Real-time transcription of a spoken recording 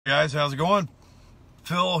Guys, how's it going?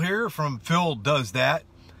 Phil here from Phil Does That.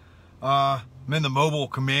 I'm in the mobile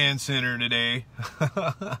command center today.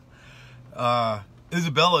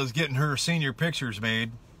 Isabella is getting her senior pictures made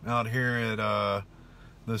out here at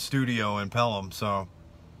the studio in Pelham, so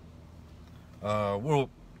we'll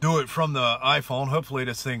do it from the iPhone. Hopefully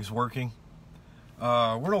this thing's working.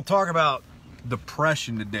 We're going to talk about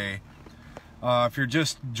depression today. If you're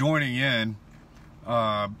just joining in,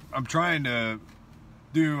 I'm trying to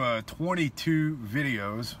do 22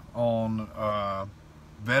 videos on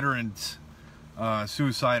veterans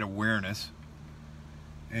suicide awareness,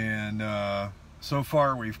 and so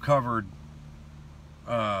far we've covered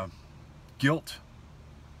guilt.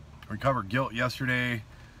 We covered guilt yesterday,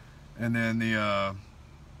 and then the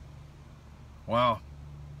wow,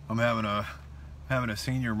 I'm having a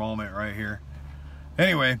senior moment right here.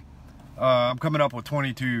 Anyway, I'm coming up with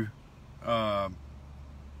 22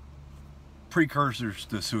 precursors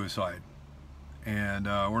to suicide, and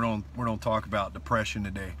we're gonna talk about depression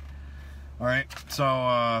today. All right,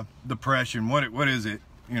 so depression, what is it?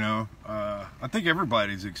 You know, I think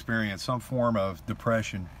everybody's experienced some form of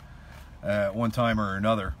depression at one time or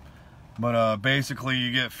another, but basically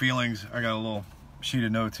you get feelings. I got a little sheet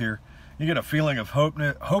of notes here. You get a feeling of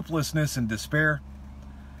hopelessness and despair,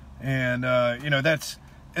 and you know,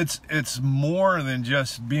 it's more than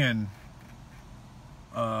just being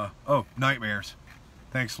nightmares.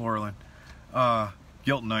 Thanks, Laurelyn.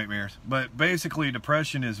 Guilt and nightmares. But basically,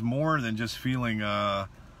 depression is more than just feeling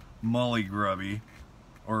mully-grubby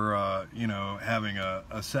or you know, having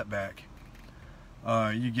a setback.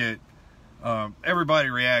 You get everybody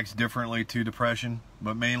reacts differently to depression,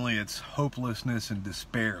 but mainly it's hopelessness and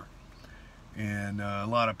despair. And a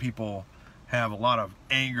lot of people have a lot of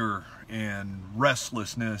anger and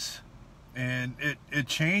restlessness, and it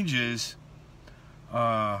changes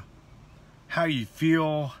how you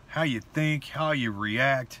feel, how you think, how you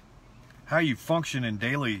react, how you function in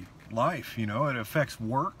daily life. You know, it affects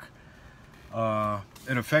work,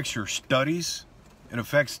 it affects your studies, it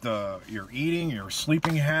affects your eating, your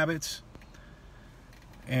sleeping habits,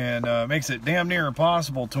 and makes it damn near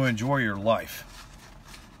impossible to enjoy your life.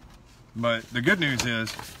 But the good news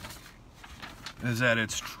is that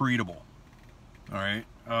it's treatable. All right,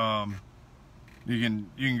 you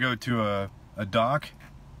can go to a doc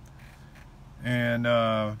and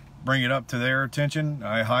bring it up to their attention.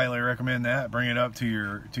 I highly recommend that. Bring it up to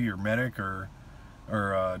your medic or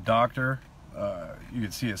doctor. You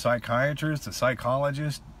can see a psychiatrist, a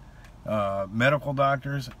psychologist, medical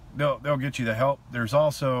doctors. They'll get you the help. There's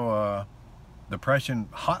also depression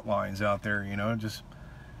hotlines out there. You know, just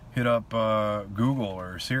hit up Google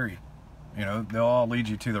or Siri. You know, they'll all lead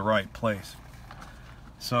you to the right place.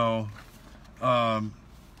 So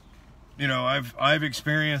you know, I've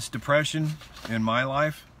experienced depression in my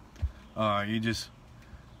life. It's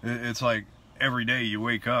like every day you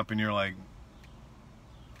wake up and you're like,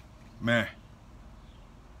 meh.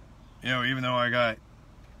 You know, even though I got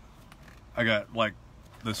like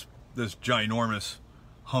this ginormous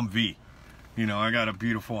Humvee. You know, I got a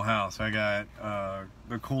beautiful house. I got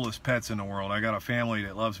the coolest pets in the world. I got a family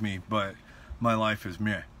that loves me, but my life is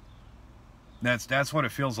meh. That's what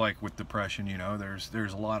it feels like with depression. You know,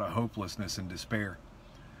 there's a lot of hopelessness and despair.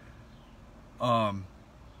 I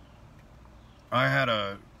had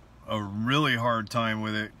a really hard time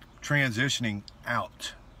with it transitioning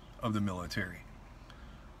out of the military.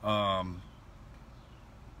 I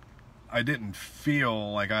didn't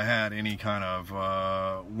feel like I had any kind of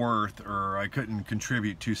worth, or I couldn't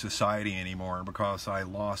contribute to society anymore because I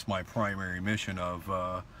lost my primary mission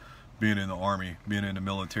of being in the Army, being in the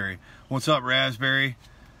military. What's up, Raspberry?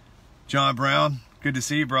 John Brown, good to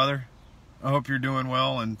see you, brother. I hope you're doing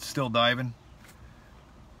well and still diving.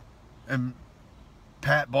 And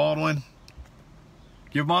Pat Baldwin,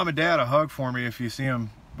 give Mom and Dad a hug for me if you see them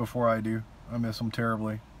before I do. I miss them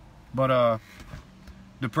terribly. But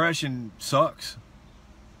depression sucks.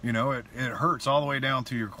 You know, it hurts all the way down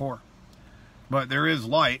to your core. But there is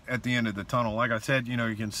light at the end of the tunnel. Like I said, you know,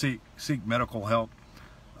 you can seek medical help.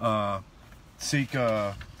 Seek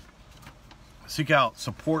out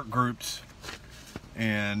support groups,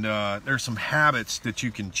 and there's some habits that you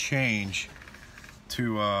can change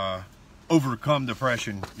to overcome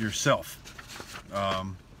depression yourself.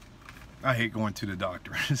 I hate going to the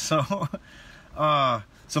doctor. So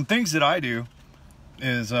some things that I do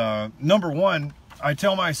is number one, I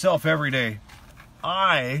tell myself every day,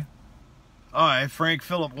 I, Frank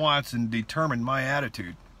Philip Watson, determine my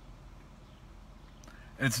attitude.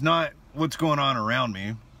 It's not what's going on around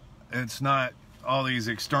me. It's not all these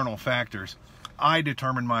external factors. I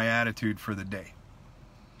determine my attitude for the day.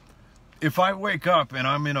 if I wake up and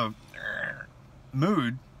I'm in a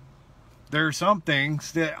mood, there are some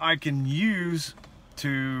things that I can use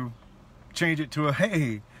to change it to a,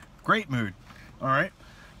 hey, great mood. All right.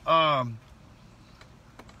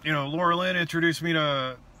 You know, Laura Lynn introduced me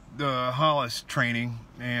to the Hollis training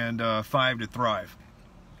and 5 to Thrive.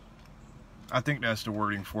 I think that's the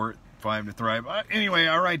wording for it, 5 to Thrive. Anyway,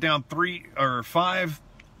 I write down 3 or 5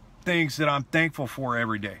 things that I'm thankful for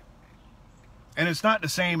every day. And it's not the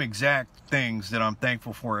same exact things that I'm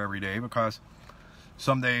thankful for every day, because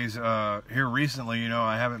some days here recently, you know,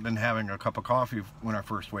 I haven't been having a cup of coffee when I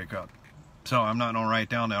first wake up. So I'm not going to write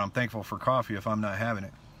down that I'm thankful for coffee if I'm not having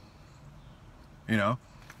it. You know,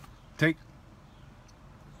 take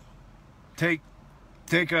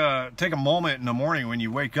a moment in the morning when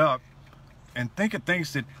you wake up and think of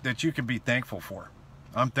things that you can be thankful for.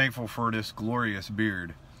 I'm thankful for this glorious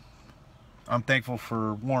beard. I'm thankful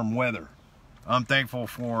for warm weather. I'm thankful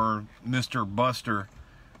for Mr. Buster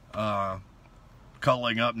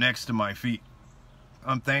cuddling up next to my feet.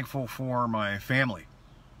 I'm thankful for my family.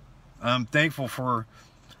 I'm thankful for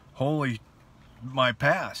my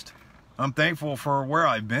past. I'm thankful for where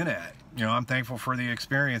I've been at. You know, I'm thankful for the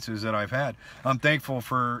experiences that I've had. I'm thankful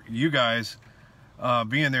for you guys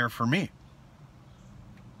being there for me.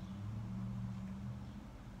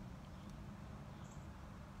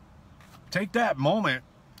 Take that moment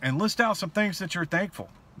and list out some things that you're thankful.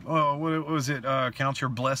 What was it? Count your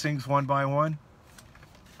blessings one by one.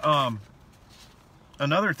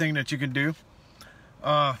 Another thing that you can do,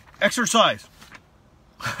 exercise.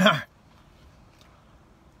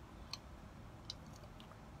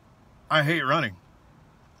 I hate running.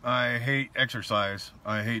 I hate exercise.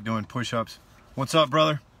 I hate doing push-ups. What's up,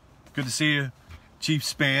 brother? Good to see you, Chief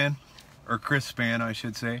Span, or Chris Span, I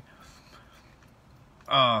should say.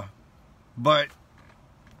 But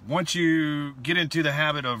once you get into the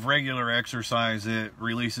habit of regular exercise, it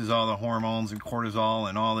releases all the hormones and cortisol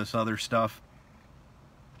and all this other stuff.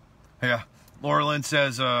 Yeah, Laura Lynn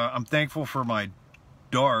says, I'm thankful for my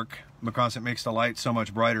dark because it makes the light so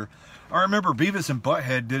much brighter. I remember Beavis and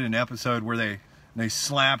Butthead did an episode where they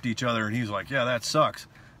slapped each other, and he's like, yeah, that sucks.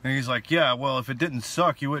 And he's like, yeah, well, if it didn't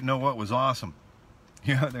suck, you wouldn't know what was awesome.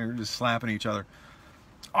 Yeah, they were just slapping each other.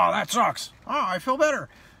 Oh, that sucks. Oh, I feel better.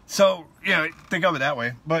 So, yeah, think of it that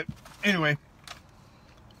way. But anyway,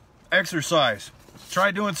 exercise.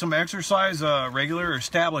 Try doing some exercise regular.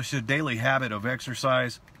 Establish a daily habit of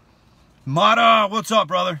exercise. Mata, what's up,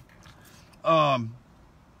 brother?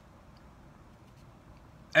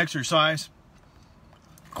 Exercise.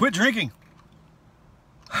 Quit drinking.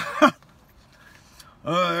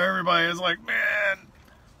 Everybody is like, man,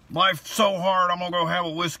 life's so hard, I'm going to go have a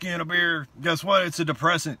whiskey and a beer. Guess what? It's a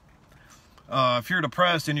depressant. If you're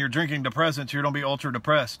depressed and you're drinking depressants, you're going to be ultra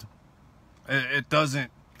depressed. It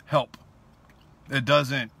doesn't help. It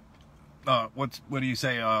doesn't, what do you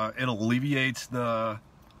say? It alleviates the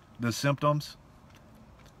symptoms.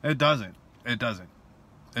 It doesn't. It doesn't.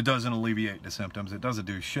 It doesn't alleviate the symptoms. It doesn't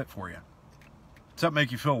do shit for you. Except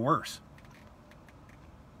make you feel worse.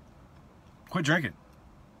 Quit drinking.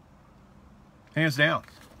 Hands down.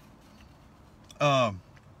 Go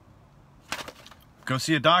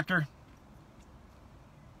see a doctor.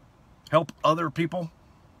 Help other people.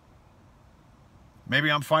 Maybe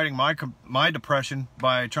I'm fighting my depression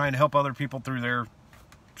by trying to help other people through their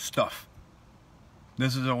stuff.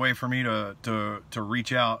 This is a way for me to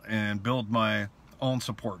reach out and build my own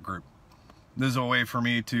support group. This is a way for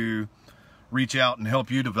me to reach out and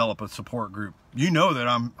help you develop a support group. You know that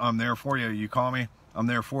I'm there for you. You call me, I'm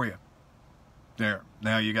there for you. There.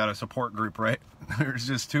 Now you got a support group, right? There's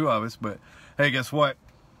just 2 of us, but hey, guess what?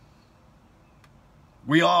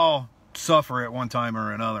 We all suffer at one time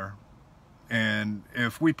or another. And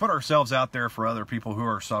if we put ourselves out there for other people who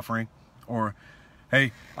are suffering, or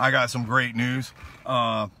hey, I got some great news.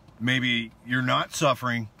 Maybe you're not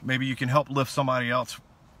suffering. Maybe you can help lift somebody else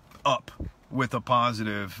up with a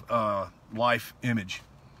positive life image,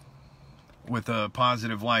 with a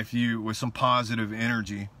positive life view, with some positive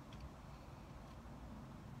energy.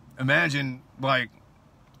 Imagine, like,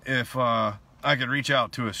 if I could reach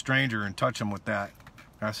out to a stranger and touch them with that.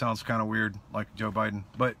 That sounds kind of weird, like Joe Biden.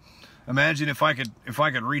 But imagine if I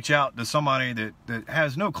could reach out to somebody that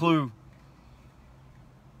has no clue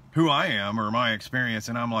who I am or my experience,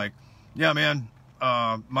 and I'm like, yeah, man,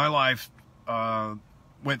 my life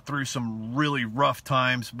went through some really rough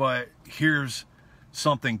times, but here's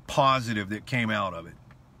something positive that came out of it.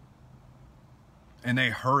 And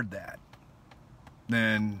they heard that.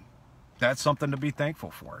 Then that's something to be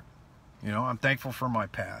thankful for. You know, I'm thankful for my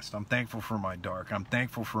past. I'm thankful for my dark. I'm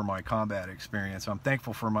thankful for my combat experience. I'm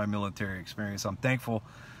thankful for my military experience. I'm thankful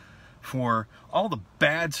for all the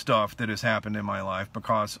bad stuff that has happened in my life,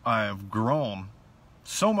 because I have grown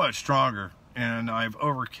so much stronger and I've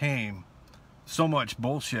overcame so much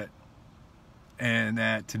bullshit, and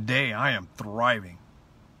that today I am thriving.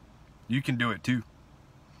 You can do it too.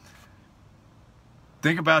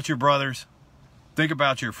 Think about your brothers. Think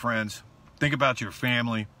about your friends. Think about your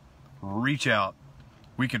family. Reach out.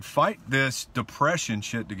 We can fight this depression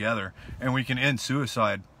shit together, and we can end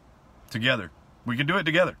suicide together. We can do it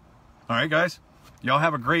together. All right, guys? Y'all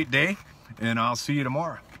have a great day, and I'll see you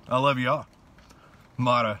tomorrow. I love y'all.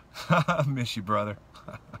 Mata. Miss you, brother.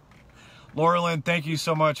 Laura Lynn, thank you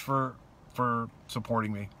so much for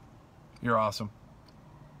supporting me. You're awesome.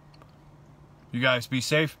 You guys be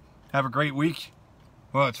safe. Have a great week.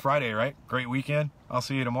 Well, it's Friday, right? Great weekend. I'll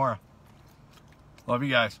see you tomorrow. Love you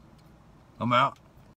guys. I'm out.